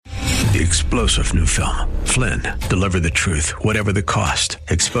The explosive new film, Flynn, deliver the truth, whatever the cost,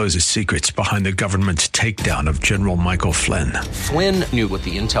 exposes secrets behind the government's takedown of General Michael Flynn. Flynn knew what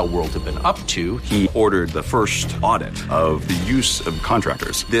the intel world had been up to. He ordered the first audit of the use of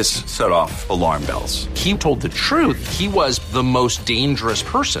contractors. This set off alarm bells. He told the truth. He was the most dangerous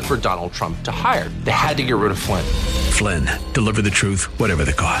person for Donald Trump to hire. They had to get rid of Flynn. Flynn, deliver the truth, whatever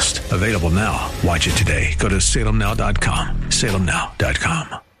the cost. Available now. Watch it today. Go to salemnow.com.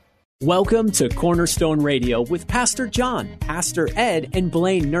 salemnow.com. Welcome to Cornerstone Radio with Pastor John, Pastor Ed, and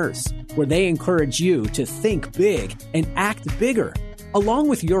Blaine Nurse, where they encourage you to think big and act bigger. Along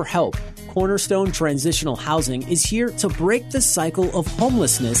with your help, Cornerstone Transitional Housing is here to break the cycle of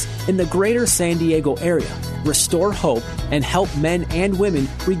homelessness in the greater San Diego area, restore hope, and help men and women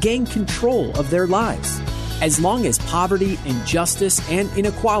regain control of their lives. As long as poverty, injustice, and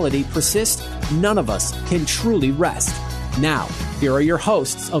inequality persist, none of us can truly rest. Now, here are your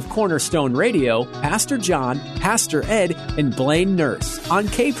hosts of Cornerstone Radio, Pastor John, Pastor Ed, and Blaine Nurse on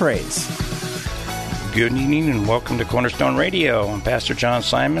K-Praise. Good evening and welcome to Cornerstone Radio. I'm Pastor John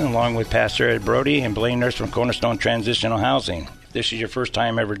Simon along with Pastor Ed Brody and Blaine Nurse from Cornerstone Transitional Housing. If this is your first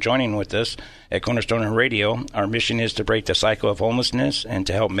time ever joining with us at Cornerstone Radio, our mission is to break the cycle of homelessness and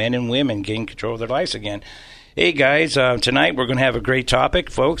to help men and women gain control of their lives again. Hey guys, tonight we're going to have a great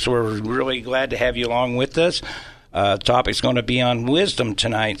topic, folks. We're really glad to have you along with us. Topic's going to be on wisdom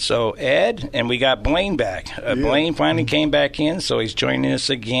tonight. So, Ed, and we got Blaine back. Blaine finally came back in, so he's joining us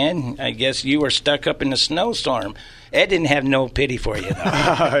again. I guess you were stuck up in the snowstorm. Ed didn't have no pity for you,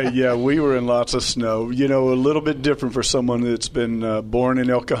 though. Yeah, we were in lots of snow. You know, a little bit different for someone that's been born in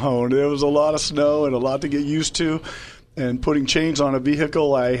El Cajon. There was a lot of snow and a lot to get used to, and putting chains on a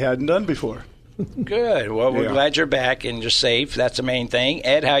vehicle I hadn't done before. Good. Well, we're glad you're back and you're safe. That's the main thing.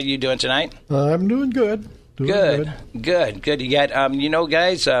 Ed, how are you doing tonight? I'm doing good. Good. You got,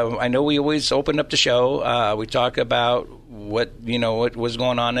 guys, I know we always open up the show. We talk about what was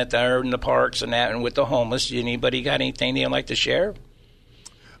going on there in the parks and that, and with the homeless. Anybody got anything they'd like to share?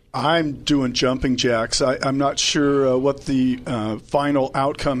 I'm doing jumping jacks. I'm not sure what the final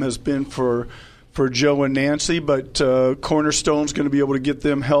outcome has been for Joe and Nancy, but Cornerstone's going to be able to get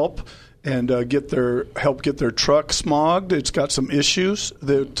them help and get their truck smogged. It's got some issues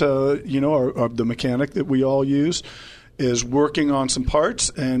that the mechanic that we all use is working on some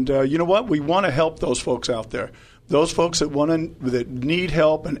parts. And you know what? We want to help those folks out there. Those folks that need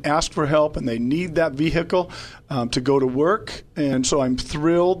help and ask for help, and they need that vehicle to go to work. And so I'm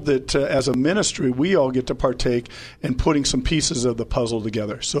thrilled that as a ministry, we all get to partake in putting some pieces of the puzzle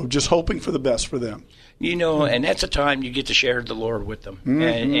together. So just hoping for the best for them. And that's a time you get to share the Lord with them,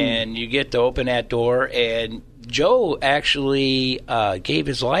 and you get to open that door. And Joe actually gave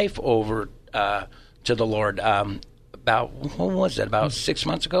his life over to the Lord about 6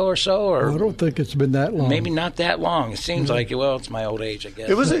 months ago or so? Or I don't think it's been that long. Maybe not that long. It seems like it's my old age, I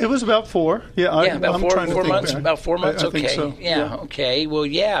guess. It was about 4. Yeah, about four months. Back. About 4 months. I okay. think so. Yeah. Okay. Well,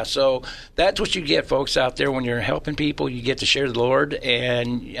 yeah. So that's what you get, folks, out there when you're helping people. You get to share the Lord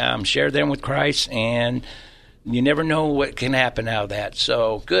and share them with Christ, and you never know what can happen out of that.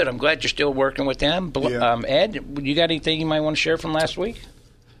 So good. I'm glad you're still working with them. Ed, you got anything you might want to share from last week?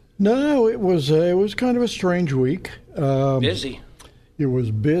 No, it was kind of a strange week. Busy. It was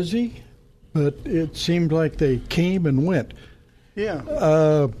busy, but it seemed like they came and went.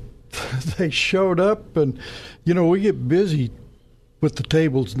 Yeah. They showed up, and we get busy with the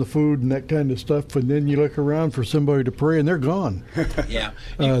tables and the food and that kind of stuff, and then you look around for somebody to pray, and they're gone. Yeah.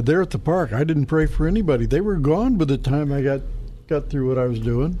 They're at the park. I didn't pray for anybody. They were gone by the time I got through what I was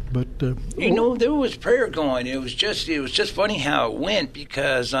doing. But there was prayer going. It was just funny how it went,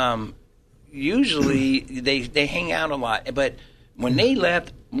 because usually they hang out a lot, but when they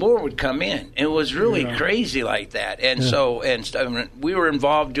left, more would come in. It was really crazy like that. And so we were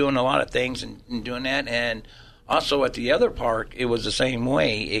involved doing a lot of things and doing that. And also at the other park, it was the same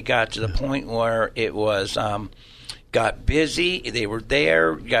way. It got to the point where it was got busy. They were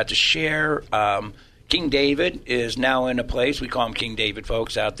there, got to share. King David is now in a place. We call him King David,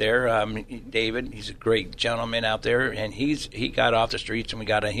 folks, out there. David, he's a great gentleman out there, and he got off the streets, and we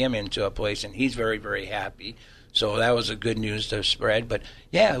got him into a place, and he's very, very happy. So that was a good news to spread. But,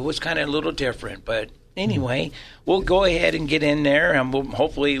 yeah, it was kind of a little different. But anyway, we'll go ahead and get in there, and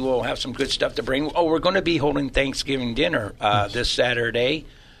hopefully we'll have some good stuff to bring. Oh, we're going to be holding Thanksgiving dinner this Saturday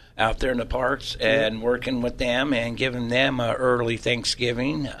out there in the parks and working with them and giving them a early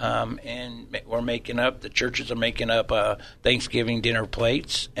Thanksgiving. And we're making up, the churches are making up Thanksgiving dinner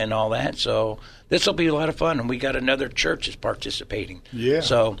plates and all that. So this will be a lot of fun. And we got another church is participating. Yeah.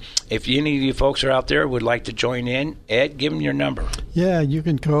 So if any of you folks are out there would like to join in, Ed, give them your number. Yeah, you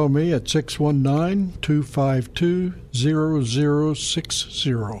can call me at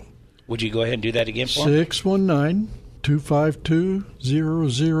 619-252-0060. Would you go ahead and do that again for me?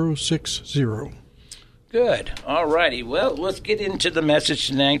 619-252-0060. Good. All righty. Well, let's get into the message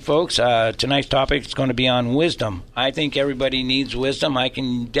tonight, folks. Tonight's topic is going to be on wisdom. I think everybody needs wisdom. I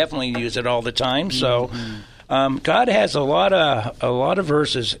can definitely use it all the time. So, God has a lot of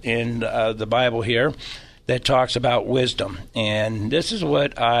verses in the Bible here that talks about wisdom, and this is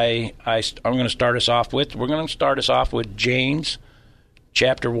what I'm going to start us off with. We're going to start us off with James,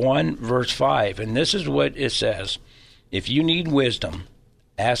 chapter 1, verse 5, and this is what it says: "If you need wisdom,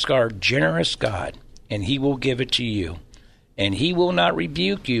 ask our generous God, and he will give it to you, and he will not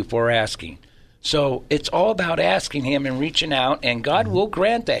rebuke you for asking." So it's all about asking him and reaching out, and God will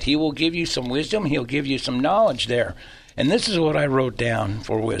grant that. He will give you some wisdom. He'll give you some knowledge there. And this is what I wrote down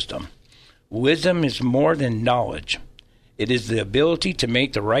for wisdom. Wisdom is more than knowledge. It is the ability to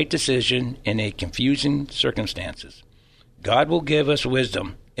make the right decision in a confusing circumstances. God will give us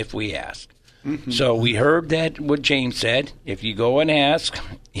wisdom if we ask. So we heard that what James said. If you go and ask,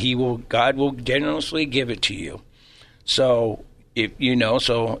 God will generously give it to you. So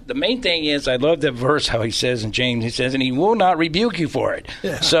so the main thing is, I love that verse how he says in James, he says, and he will not rebuke you for it.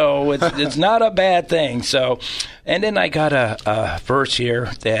 Yeah. So it's not a bad thing. So, and then I got a verse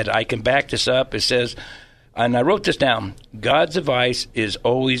here that I can back this up. It says, and I wrote this down, God's advice is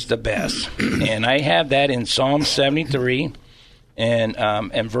always the best. And I have that in Psalm 73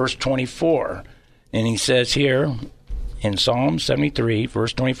 and verse 24. And he says here in Psalm 73,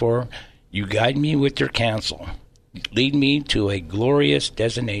 verse 24, "You guide me with your counsel. Lead me to a glorious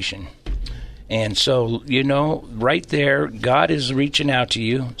destination." And so, right there, God is reaching out to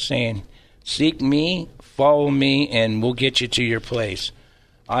you, saying, seek me, follow me, and we'll get you to your place.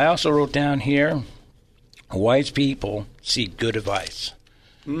 I also wrote down here, wise people seek good advice.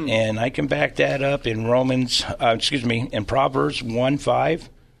 And I can back that up in in Proverbs 1:5.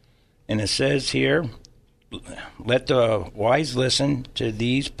 And it says here, "Let the wise listen to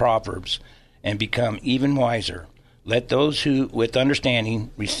these proverbs and become even wiser. Let those who with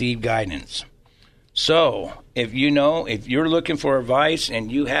understanding receive guidance." So, if you're looking for advice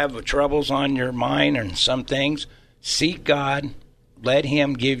and you have troubles on your mind and some things, seek God. Let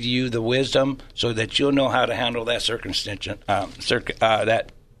him give you the wisdom so that you'll know how to handle that circumstance,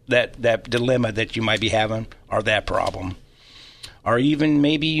 that dilemma that you might be having, or that problem. Or even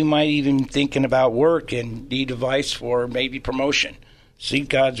maybe you might even thinking about work and need advice for maybe promotion. Seek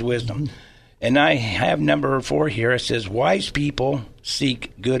God's wisdom. And I have number 4 here. It says, wise people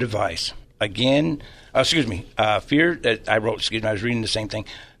seek good advice. Again, I was reading the same thing.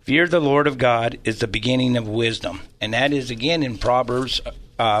 Fear the Lord of God is the beginning of wisdom. And that is, again, in Proverbs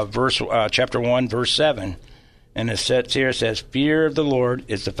chapter 1, verse 7. And it says, fear of the Lord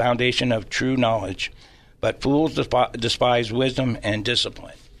is the foundation of true knowledge, but fools despise wisdom and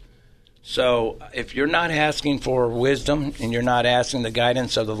discipline. So if you're not asking for wisdom and you're not asking the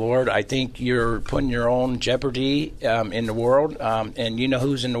guidance of the Lord, I think you're putting your own jeopardy in the world. And you know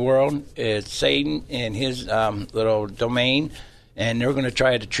who's in the world? It's Satan and his little domain. And they're going to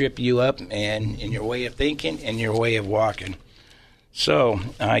try to trip you up and in your way of thinking and your way of walking. So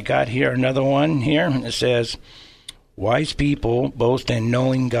I got here another one here. It says, wise people boast in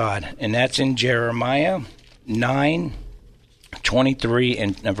knowing God. And that's in Jeremiah 9:23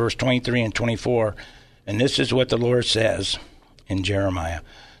 and verse 23 and 24. And this is what the Lord says in Jeremiah.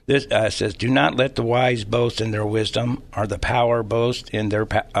 This says, do not let the wise boast in their wisdom, or the powerful boast in their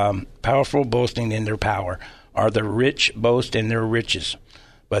boasting in their power, or the rich boast in their riches.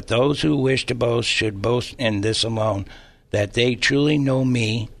 But those who wish to boast should boast in this alone, that they truly know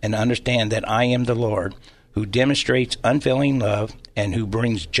me and understand that I am the Lord, who demonstrates unfailing love and who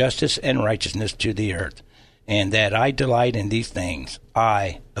brings justice and righteousness to the earth, and that I delight in these things.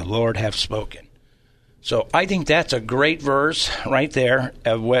 I, the Lord, have spoken. So I think that's a great verse right there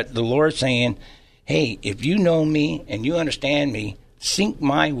of what the Lord's saying. Hey, if you know me and you understand me, seek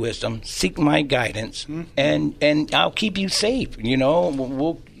my wisdom, seek my guidance, and I'll keep you safe.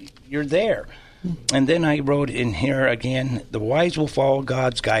 You're there. And then I wrote in here again, the wise will follow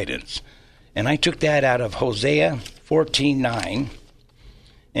God's guidance. And I took that out of Hosea 14:9.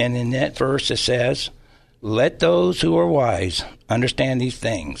 And in that verse it says, let those who are wise understand these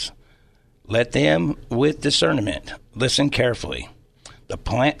things. Let them with discernment listen carefully.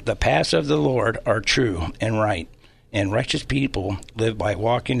 The paths of the Lord are true and right, and righteous people live by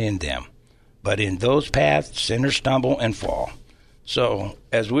walking in them. But in those paths, sinners stumble and fall. So,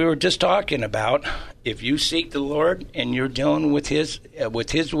 as we were just talking about, if you seek the Lord and you're dealing with His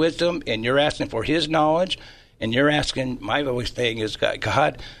wisdom, and you're asking for His knowledge, and you're asking, my always thing is,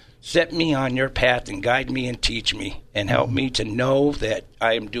 God, set me on your path and guide me and teach me and help me to know that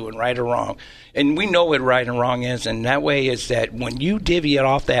I am doing right or wrong. And we know what right and wrong is, and that way is that when you divvy it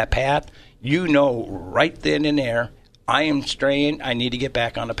off that path, you know right then and there, I am straying, I need to get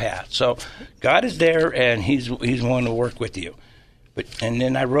back on the path. So God is there, and He's willing to work with you. And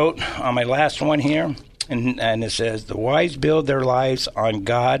then I wrote on my last one here, and it says, the wise build their lives on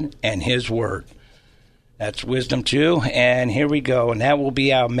God and His Word. That's wisdom 2, and here we go. And that will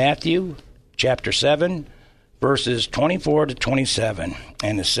be out of Matthew chapter 7, verses 24 to 27.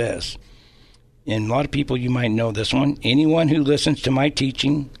 And it says, and a lot of people, you might know this one, anyone who listens to my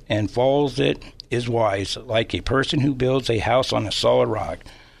teaching and follows it is wise, like a person who builds a house on a solid rock.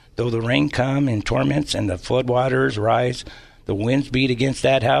 Though the rain come in torments and the floodwaters rise, the winds beat against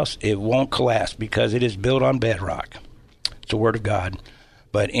that house, it won't collapse because it is built on bedrock. It's the Word of God.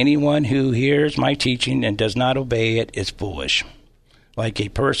 But anyone who hears my teaching and does not obey it is foolish, like a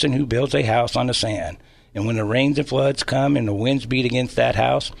person who builds a house on the sand. And when the rains and floods come and the winds beat against that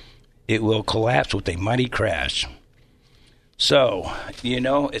house, it will collapse with a mighty crash. So,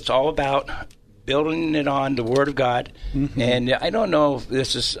 it's all about building it on the Word of God. Mm-hmm. And I don't know if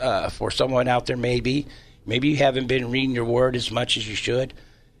this is for someone out there maybe you haven't been reading your Word as much as you should.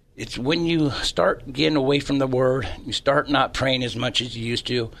 It's when you start getting away from the Word, you start not praying as much as you used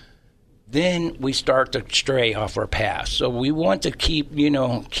to, then we start to stray off our path. So we want to keep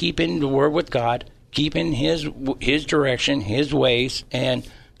in the Word with God, keep in His direction, His ways, and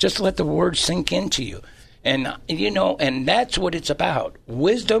just let the Word sink into you. And, and that's what it's about.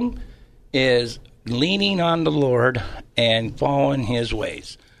 Wisdom is leaning on the Lord and following His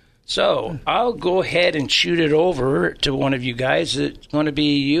ways. So I'll go ahead and shoot it over to one of you guys. Is it going to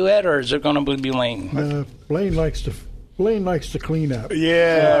be you, Ed, or is it going to be Blaine? Blaine likes to clean up.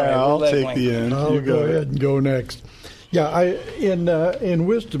 Yeah, right, I'll take the end. I'll go ahead and go next. Yeah, in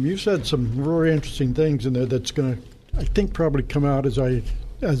wisdom, you said some very interesting things in there that's going to, I think, probably come out as I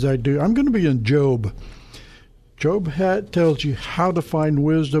do. I'm going to be in Job. Job tells you how to find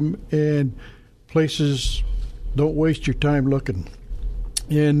wisdom and places. Don't waste your time looking.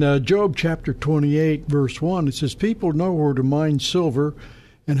 In Job chapter 28, verse 1, it says, people know where to mine silver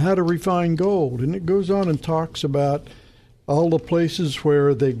and how to refine gold. And it goes on and talks about all the places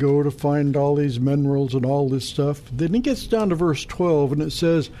where they go to find all these minerals and all this stuff. Then it gets down to verse 12, and it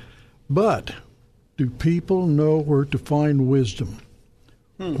says, but do people know where to find wisdom?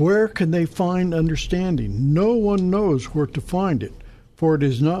 Where can they find understanding? No one knows where to find it, for it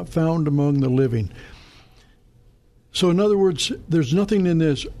is not found among the living. So in other words, there's nothing in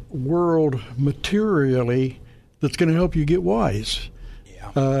this world materially that's going to help you get wise.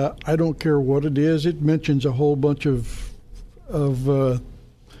 Yeah. I don't care what it is. It mentions a whole bunch of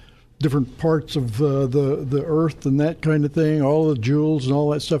different parts of the earth and that kind of thing, all the jewels and all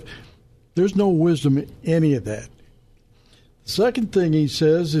that stuff. There's no wisdom in any of that. The second thing he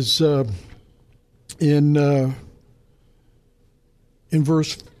says is in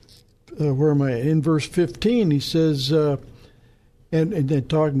verse in verse 15, he says, and then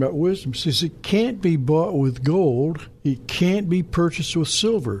talking about wisdom, says it can't be bought with gold, it can't be purchased with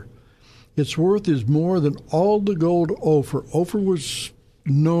silver. Its worth is more than all the gold Ophir. Ophir was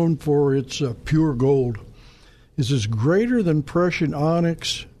known for its pure gold. It is greater than precious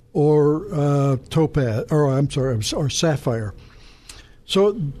onyx or topaz, or sapphire.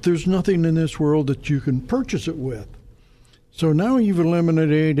 So there's nothing in this world that you can purchase it with. So now you've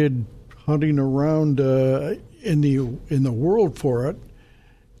eliminated hunting around in the world for it,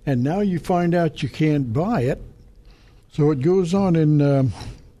 and now you find out you can't buy it. So it goes on in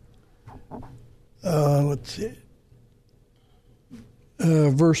let's see,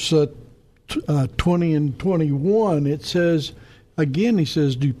 verse 20 and 21. It says again. He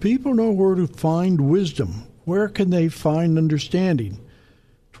says, "Do people know where to find wisdom? Where can they find understanding?"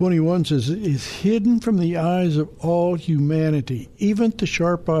 21 says, "It is hidden from the eyes of all humanity. Even the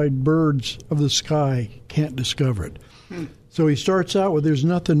sharp-eyed birds of the sky can't discover it." So he starts out with there's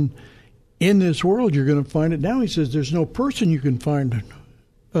nothing in this world you're going to find it. Now he says there's no person you can find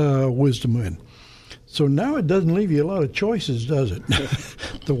wisdom in. So now it doesn't leave you a lot of choices, does it?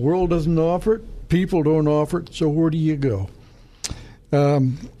 The world doesn't offer it. People don't offer it. So where do you go?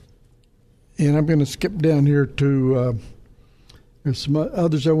 And I'm going to skip down here to... there's some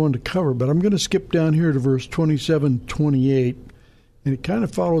others I wanted to cover, but I'm going to skip down here to verse 27, 28. And it kind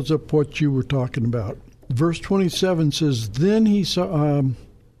of follows up what you were talking about. Verse 27 says, Then he saw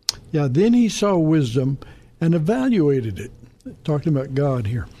wisdom and evaluated it. Talking about God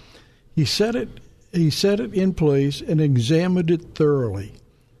here. He set it in place and examined it thoroughly.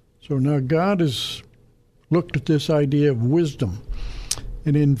 So now God has looked at this idea of wisdom.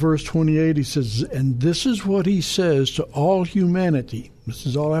 And in verse 28 he says, and this is what he says to all humanity. This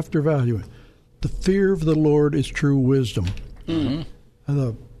is all after evaluating. The fear of the Lord is true wisdom. Mm-hmm. I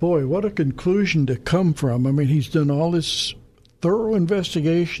thought, boy, what a conclusion to come from. I mean, he's done all this thorough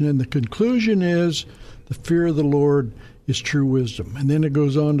investigation, and the conclusion is the fear of the Lord is true wisdom. And then it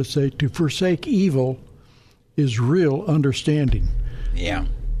goes on to say, to forsake evil is real understanding. Yeah.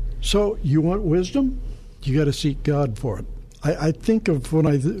 So you want wisdom? You got to seek God for it. I think of, when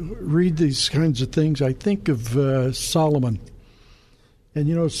I read these kinds of things, I think of Solomon. And,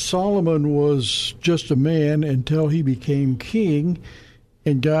 you know, Solomon was just a man until he became king,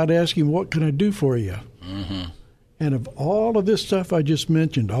 and God asked him, what can I do for you? Mm-hmm. And of all of this stuff I just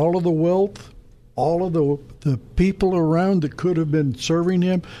mentioned, all of the wealth, all of the people around that could have been serving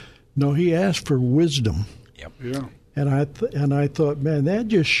him, no, he asked for wisdom. Yep. Yeah. And I thought, man, that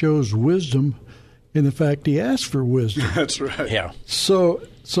just shows wisdom in the fact he asked for wisdom. That's right. Yeah. So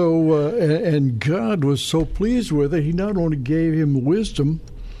and God was so pleased with it, he not only gave him wisdom,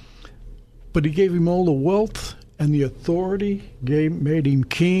 but he gave him all the wealth and the authority, made him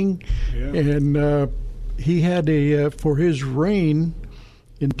king, yeah. And he had for his reign,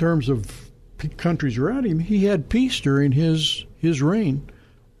 in terms of countries around him, he had peace during his reign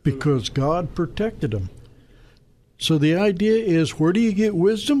because God protected him. So the idea is, where do you get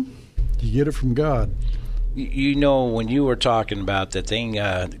wisdom? You get it from God. You know, when you were talking about the thing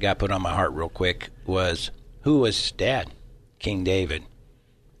that got put on my heart real quick was, who was Dad? King David.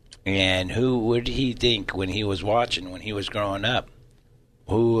 And who would he think when he was watching, when he was growing up?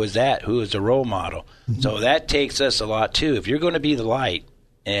 Who was that? Who was the role model? Mm-hmm. So that takes us a lot, too. If you're going to be the light,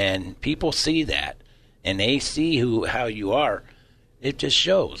 and people see that, and they see how you are, it just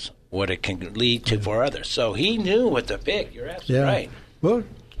shows what it can lead to for others. So he knew what to pick. You're absolutely right. Well,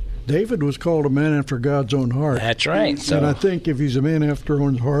 David was called a man after God's own heart. That's right. So, and I think if he's a man after his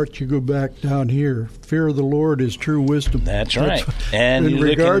own heart, you go back down here. Fear of the Lord is true wisdom. That's right. And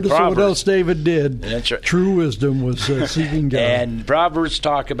regardless of what else David did, that's right. True wisdom was seeking God. And Proverbs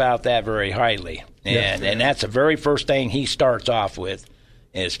talk about that very highly. And that's the very first thing he starts off with,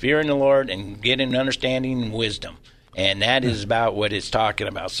 is fearing the Lord and getting understanding and wisdom. And that is about what it's talking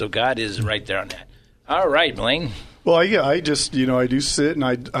about. So God is right there on that. All right, Blaine. Well, yeah, I just, I do sit and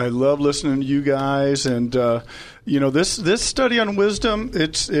I love listening to you guys, and this study on wisdom,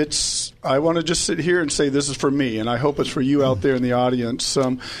 it's I want to just sit here and say this is for me, and I hope it's for you out there in the audience.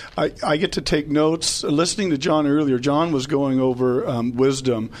 I get to take notes. Listening to John earlier, John was going over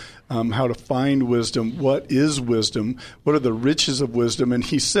wisdom, how to find wisdom, what is wisdom, what are the riches of wisdom, and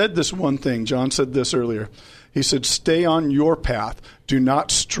he said this one thing. John said this earlier. He said, stay on your path. Do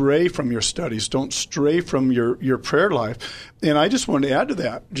not stray from your studies. Don't stray from your prayer life. And I just wanted to add to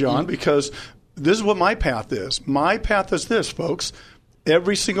that, John, because this is what my path is. My path is this, folks.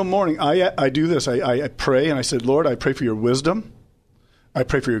 Every single morning, I do this. I pray, and I said, Lord, I pray for your wisdom. I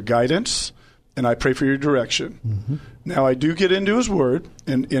pray for your guidance, and I pray for your direction. Mm-hmm. Now, I do get into his word,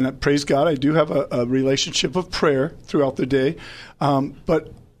 and praise God, I do have a relationship of prayer throughout the day,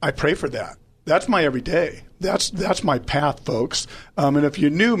 but I pray for that. That's my everyday. That's my path, folks. And if you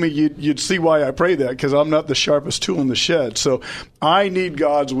knew me, you'd see why I pray that, because I'm not the sharpest tool in the shed. So I need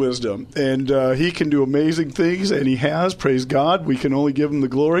God's wisdom, and he can do amazing things, and he has. Praise God. We can only give him the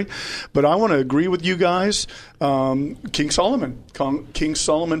glory. But I want to agree with you guys. King Solomon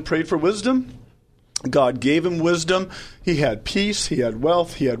prayed for wisdom. God gave him wisdom. He had peace. He had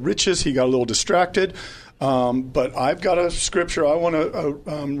wealth. He had riches. He got a little distracted. But I've got a scripture I want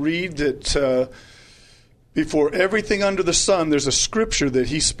to read that before everything under the sun, there's a scripture that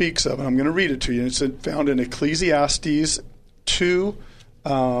he speaks of, and I'm going to read it to you. It's found in Ecclesiastes 2.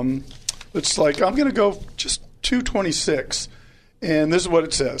 I'm going to go just 2:26, and this is what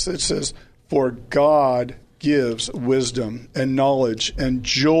it says. It says, "For God gives wisdom and knowledge and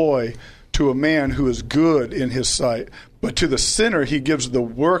joy to a man who is good in his sight, but to the sinner he gives the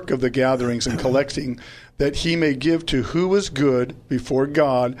work of the gatherings and collecting, that he may give to who is good before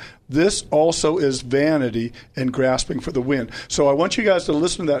God. This also is vanity and grasping for the wind." So I want you guys to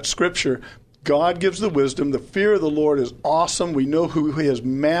listen to that scripture. God gives the wisdom. The fear of the Lord is awesome. We know who His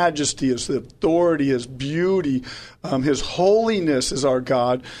majesty is, the authority, His beauty, His holiness is our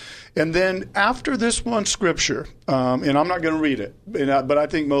God. And then after this one scripture, and I'm not going to read it, but I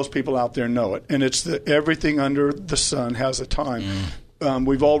think most people out there know it, and it's that everything under the sun has a time.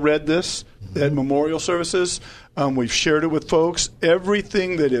 We've all read this at memorial services. We've shared it with folks.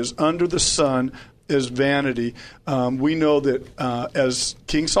 Everything that is under the sun is vanity. We know that as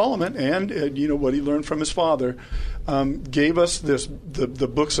King Solomon and what he learned from his father gave us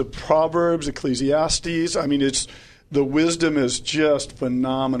the books of Proverbs, Ecclesiastes. I mean, the wisdom is just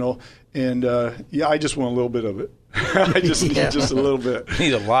phenomenal. And I just want a little bit of it. I just need just a little bit.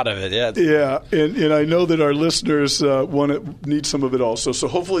 Need a lot of it, yeah. Yeah, and I know that our listeners need some of it also. So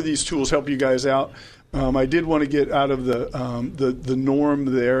hopefully these tools help you guys out. I did want to get out of the norm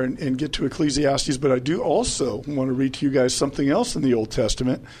there and get to Ecclesiastes, but I do also want to read to you guys something else in the Old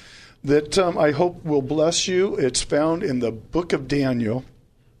Testament that I hope will bless you. It's found in the book of Daniel,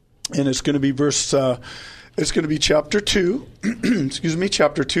 and it's going to be it's going to be chapter 2,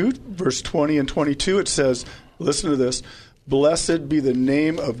 chapter 2, verse 20 and 22. It says, listen to this, "Blessed be the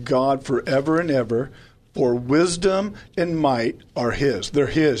name of God forever and ever, for wisdom and might are His." They're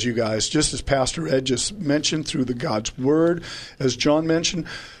His, you guys, just as Pastor Ed just mentioned through the God's Word, as John mentioned.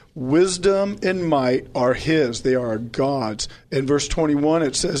 Wisdom and might are His. They are God's. In verse 21,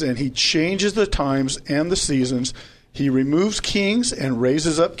 it says, "And He changes the times and the seasons. He removes kings and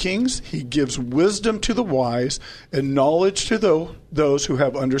raises up kings. He gives wisdom to the wise and knowledge to those who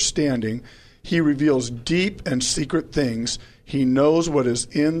have understanding. He reveals deep and secret things. He knows what is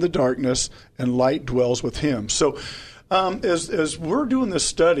in the darkness, and light dwells with Him." So as we're doing this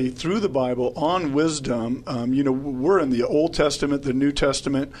study through the Bible on wisdom, we're in the Old Testament, the New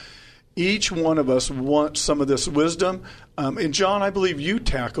Testament. Each one of us wants some of this wisdom. And John, I believe you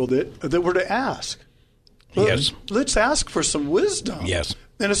tackled it, that we're to ask. Yes. Let's ask for some wisdom. Yes.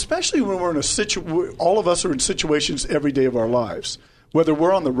 And especially when we're in all of us are in situations every day of our lives. Whether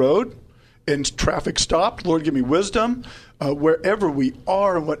we're on the road and traffic stopped, Lord, give me wisdom. Wherever we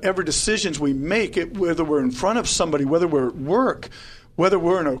are and whatever decisions we make, whether we're in front of somebody, whether we're at work, whether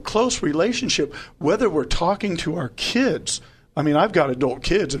we're in a close relationship, whether we're talking to our kids. I mean, I've got adult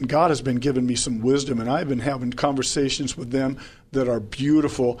kids, and God has been giving me some wisdom, and I've been having conversations with them that are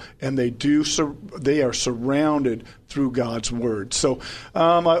beautiful, and they are surrounded through God's Word. So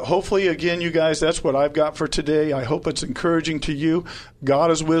hopefully, again, you guys, that's what I've got for today. I hope it's encouraging to you.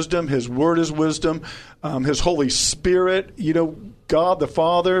 God is wisdom. His Word is wisdom. His Holy Spirit, God the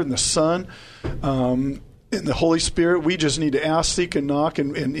Father and the Son, and the Holy Spirit, we just need to ask, seek, and knock,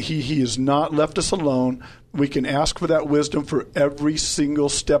 and He has not left us alone. We can ask for that wisdom for every single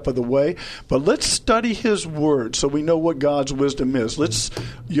step of the way. But let's study His Word so we know what God's wisdom is.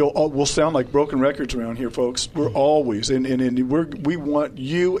 We'll sound like broken records around here, folks. We're always, we want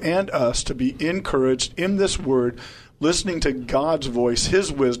you and us to be encouraged in this Word, listening to God's voice,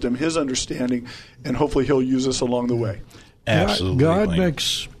 His wisdom, His understanding, and hopefully He'll use us along the way. Absolutely.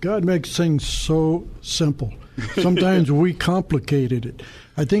 God makes things so simple. Sometimes we complicated it.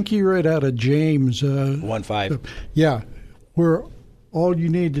 I think you read out of James 1:5. Yeah, where all you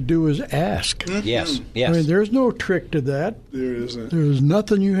need to do is ask. Mm-hmm. Yes. I mean, there's no trick to that. There isn't. There's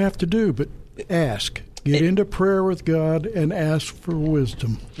nothing you have to do but ask. Get into prayer with God and ask for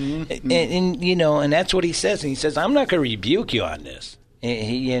wisdom. Mm-hmm. And that's what He says. And He says, "I'm not going to rebuke you on this."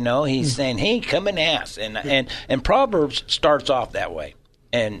 He's saying, "Hey, come and ask." And Proverbs starts off that way.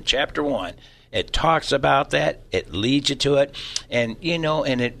 And chapter 1, it talks about that. It leads you to it. And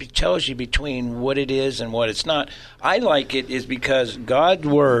it tells you between what it is and what it's not. I like it is because God's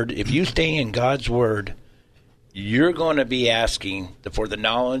Word, if you stay in God's Word, you're going to be asking for the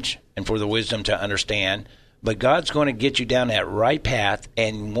knowledge and for the wisdom to understand. But God's going to get you down that right path.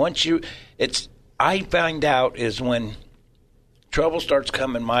 And I find out is when trouble starts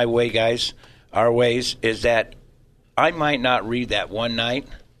coming my way, guys, our ways, is that I might not read that one night,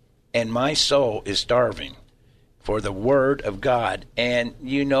 and my soul is starving for the Word of God. And,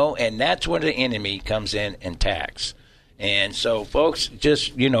 and that's when the enemy comes in and attacks. And so, folks,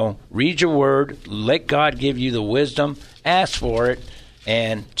 just, read your Word, let God give you the wisdom, ask for it,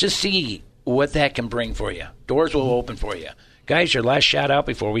 and just see what that can bring for you. Doors will open for you. Guys, your last shout out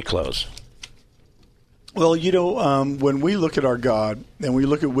before we close. Well, when we look at our God and we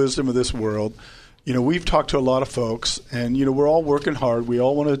look at wisdom of this world, we've talked to a lot of folks, and, we're all working hard. We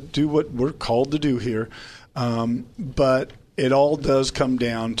all want to do what we're called to do here. But it all does come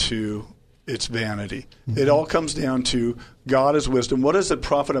down to its vanity. Mm-hmm. It all comes down to God is wisdom. What does it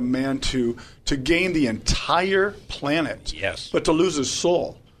profit a man to gain the entire planet, yes, but to lose his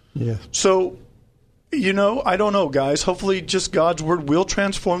soul? Yeah. So, I don't know, guys. Hopefully just God's word will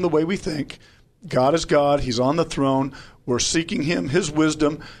transform the way we think. God is God. He's on the throne. We're seeking him, his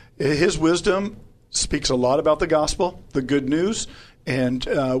wisdom. His wisdom speaks a lot about the gospel, the good news. And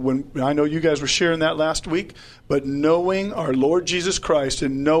when I know you guys were sharing that last week, but knowing our Lord Jesus Christ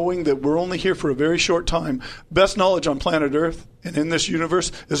and knowing that we're only here for a very short time, best knowledge on planet Earth and in this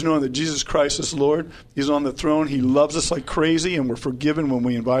universe is knowing that Jesus Christ is Lord. He's on the throne. He loves us like crazy, and we're forgiven when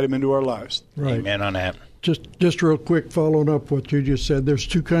we invite him into our lives. Right. Amen on that. Just real quick, following up what you just said, there's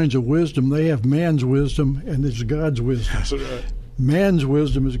two kinds of wisdom. They have man's wisdom, and there's God's wisdom. That's right. Man's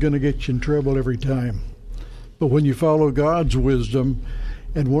wisdom is going to get you in trouble every time. But when you follow God's wisdom,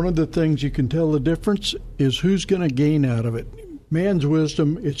 and one of the things you can tell the difference is who's going to gain out of it. Man's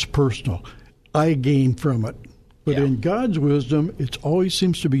wisdom, it's personal. I gain from it. But in God's wisdom, it always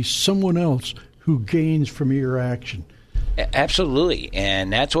seems to be someone else who gains from your action. Absolutely,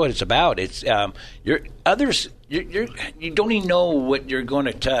 and that's what it's about. It's you don't even know what you're going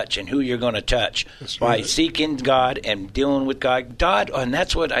to touch and who you're going to touch by seeking God and dealing with God. And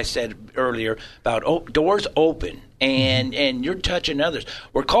that's what I said earlier about doors open and you're touching others.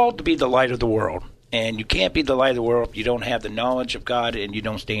 We're called to be the light of the world, and you can't be the light of the world if you don't have the knowledge of God and you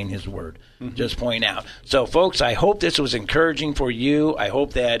don't stay in His Word. Just point out. So, folks, I hope this was encouraging for you. I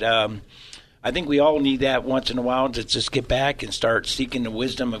hope that. I think we all need that once in a while to just get back and start seeking the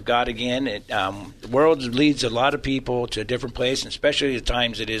wisdom of God again. The world leads a lot of people to a different place, and especially the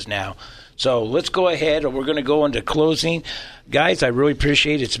times it is now. So let's go ahead, or we're going to go into closing. Guys, I really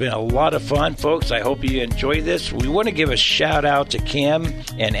appreciate it. It's been a lot of fun, folks. I hope you enjoy this. We want to give a shout-out to Kim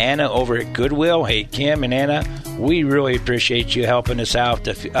and Anna over at Goodwill. Hey, Kim and Anna, we really appreciate you helping us out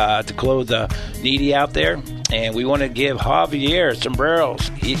to clothe the needy out there. And we want to give Javier Sombreros,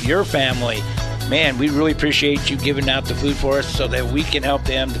 your family. Man, we really appreciate you giving out the food for us so that we can help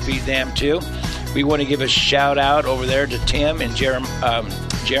them to feed them, too. We want to give a shout-out over there to Tim and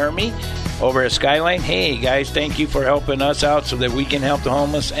Jeremy over at Skyline. Hey, guys, thank you for helping us out so that we can help the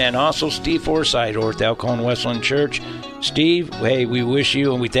homeless. And also Steve Forsythe over at the Elkhorn Westland Church. Steve, hey, we wish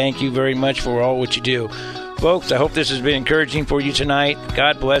you and we thank you very much for all what you do. Folks, I hope this has been encouraging for you tonight.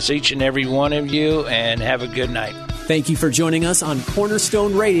 God bless each and every one of you, and have a good night. Thank you for joining us on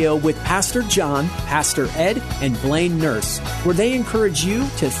Cornerstone Radio with Pastor John, Pastor Ed, and Blaine Nurse, where they encourage you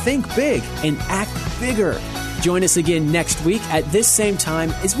to think big and act bigger. Join us again next week at this same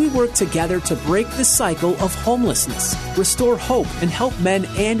time as we work together to break the cycle of homelessness, restore hope, and help men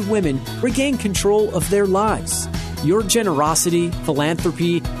and women regain control of their lives. Your generosity,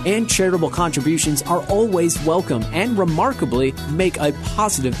 philanthropy, and charitable contributions are always welcome and remarkably make a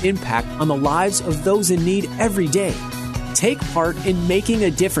positive impact on the lives of those in need every day. Take part in making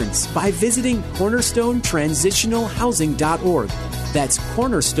a difference by visiting cornerstonetransitionalhousing.org. That's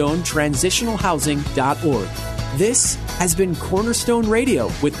cornerstonetransitionalhousing.org. This has been Cornerstone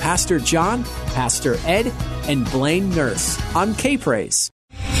Radio with Pastor John, Pastor Ed, and Blaine Nurse on K-Praise.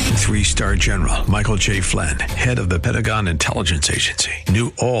 3-star General Michael J. Flynn, head of the Pentagon Intelligence Agency,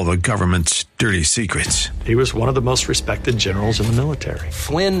 knew all the government's dirty secrets. He was one of the most respected generals in the military.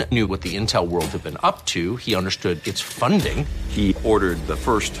 Flynn knew what the intel world had been up to. He understood its funding. He ordered the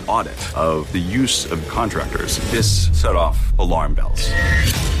first audit of the use of contractors. This set off alarm bells.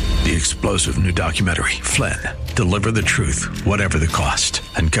 The explosive new documentary, Flynn, Deliver the Truth, Whatever the Cost,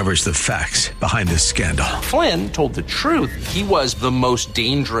 uncovers the facts behind this scandal. Flynn told the truth. He was the most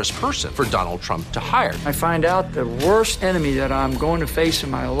dangerous person for Donald Trump to hire. I find out the worst enemy that I'm going to face in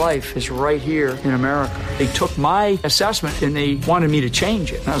my life is right here in America. They took my assessment and they wanted me to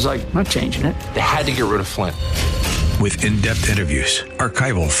change it. And I was like, I'm not changing it. They had to get rid of Flynn. With in-depth interviews,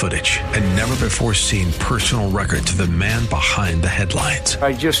 archival footage, and never-before-seen personal records of the man behind the headlines.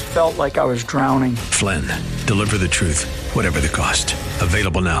 I just felt like I was drowning. Flynn, Deliver the Truth, Whatever the Cost.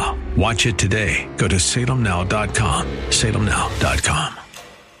 Available now. Watch it today. Go to salemnow.com. salemnow.com.